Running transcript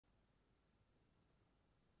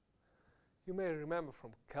You may remember from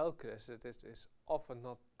calculus that it is often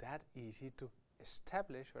not that easy to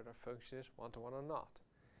establish whether a function is one-to-one or not.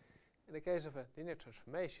 In the case of a linear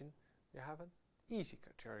transformation, we have an easy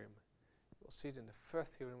criterion. You will see it in the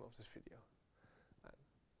first theorem of this video. And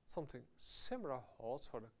something similar holds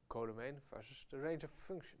for the codomain versus the range of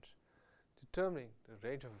functions. Determining the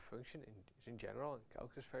range of a function is in general in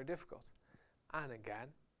calculus very difficult. And again,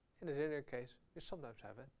 in the linear case, you sometimes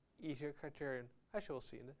have an easier criterion, as you will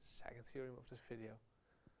see in the second theorem of this video.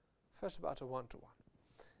 First about the one-to-one.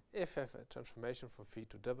 If we have a transformation from V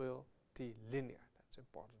to W, T linear, that's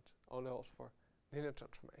important, only holds for linear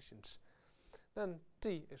transformations. Then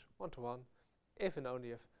T is one-to-one if and only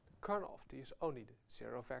if the kernel of T is only the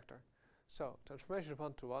zero vector. So transformation is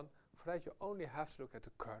one-to-one, for that you only have to look at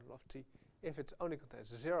the kernel of T. If it only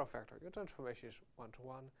contains the zero vector, your transformation is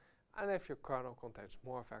one-to-one, and if your kernel contains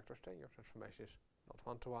more vectors, then your transformation is not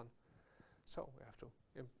one-to-one. So we have to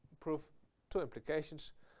prove two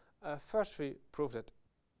implications. First we prove that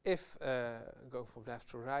if, going from left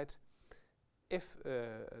to right, if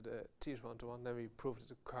the T is one-to-one, then we prove that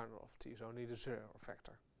the kernel of T is only the zero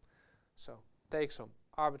vector. So take some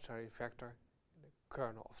arbitrary vector in the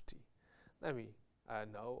kernel of T. Then we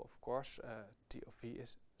know, of course, T of V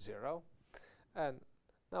is 0. And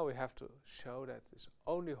now we have to show that this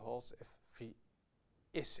only holds if V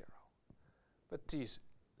is 0. But T is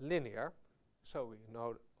linear, so we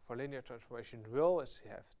know for linear transformation we always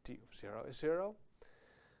have T of 0 is 0.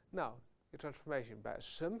 Now, your transformation by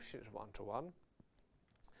assumption is one-to-one.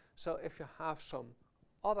 So if you have some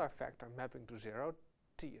other vector mapping to 0,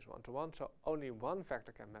 T is one-to-one, so only one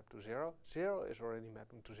vector can map to 0. 0 is already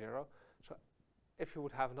mapping to 0. So if you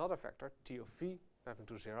would have another vector, T of V, mapping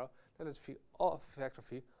to 0, then that vector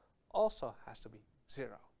V also has to be 0.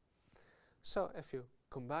 So if you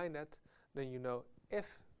combine that, then you know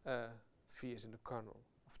if V is in the kernel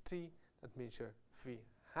of T, that means your V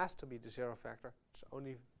has to be the 0 vector. It's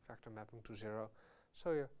only vector mapping to 0.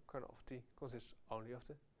 So your kernel of T consists only of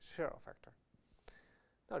the 0 vector.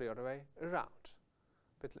 Now the other way around.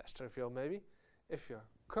 A bit less trivial maybe. If your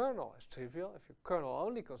kernel is trivial, if your kernel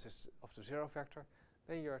only consists of the 0 vector,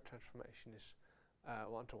 then your transformation is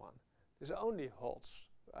one-to-one. This only holds,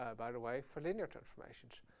 by the way, for linear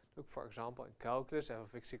transformations. Look, for example, in calculus, f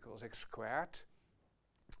of x equals x squared.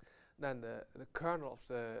 Then the kernel of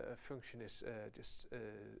the function is just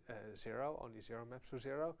 0, only 0 maps to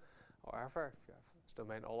 0. However, if you have this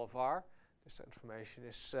domain all of R, this transformation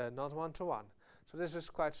is not one-to-one. So this is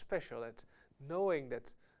quite special, that knowing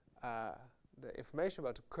that the information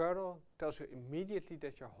about the kernel tells you immediately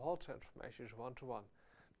that your whole transformation is one-to-one.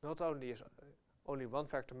 Not only is only one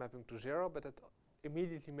vector mapping to 0, but that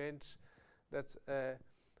immediately means that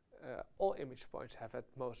all image points have at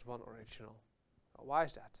most one original. Now, why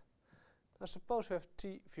is that? Now suppose we have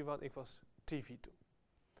T v1 equals T v2.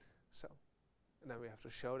 So, and then we have to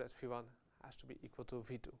show that v1 has to be equal to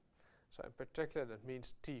v2. So in particular that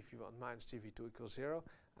means T v1 minus T v2 equals 0.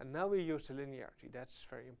 And now we use the linearity. That's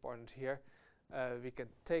very important here. We can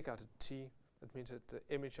take out the T. That means that the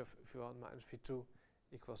image of v1 minus v2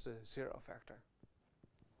 equals the 0 vector.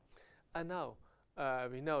 And now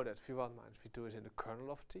we know that v1 minus v2 is in the kernel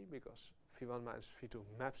of T, because v1 minus v2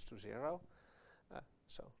 maps to 0.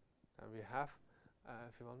 So then we have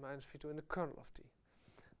v1 minus v2 in the kernel of T.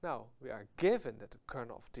 Now we are given that the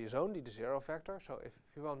kernel of T is only the 0 vector, so if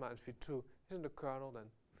v1 minus v2 is in the kernel, then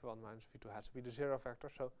v1 minus v2 has to be the 0 vector,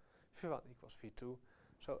 so v1 equals v2.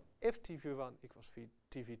 So if T v1 equals T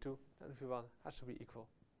v2, then v1 has to be equal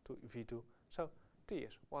to v2. So T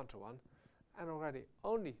is one-to-one, and already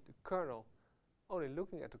only the kernel, only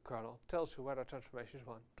looking at the kernel, tells you whether transformation is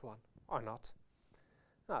one-to-one or not.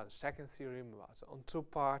 Now the second theorem about the onto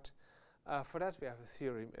part. For that we have a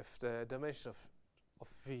theorem if the dimensions of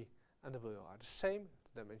V and W are the same,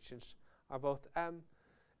 the dimensions are both m,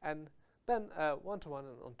 and then one-to-one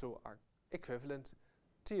and onto are equivalent.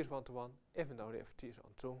 T is one-to-one if and only if T is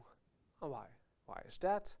onto. And why? Why is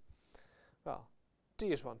that? Well,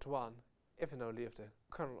 T is one-to-one if and only if the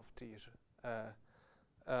kernel of T is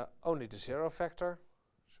only the 0 vector.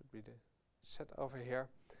 Should be the set over here.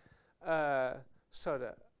 So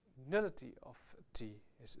the nullity of T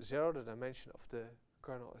is 0, the dimension of the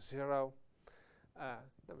kernel is 0.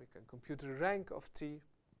 Then we can compute the rank of T.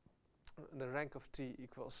 The rank of T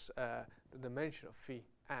equals the dimension of V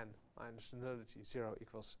n minus the nullity 0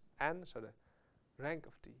 equals n. So the rank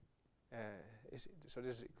of T this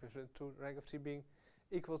is equivalent to rank of T being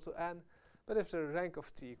equal to n. But if the rank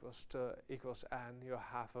of T equals n, you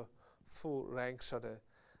have a full rank. So the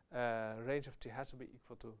range of T has to be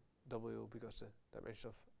equal to W, because the dimension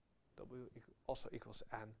of W also equals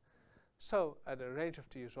n. So at the range of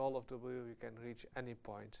t is all of w, you can reach any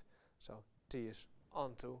point. So t is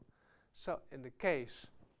onto. So in the case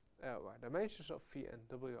where dimensions of v and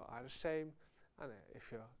w are the same, and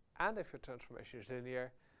if your transformation is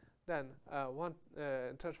linear, then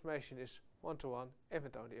transformation is 1 to 1, if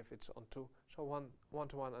and only if it's onto. So 1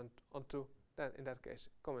 to 1 and onto, then in that case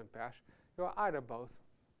come in pairs. You are either both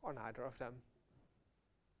or neither of them.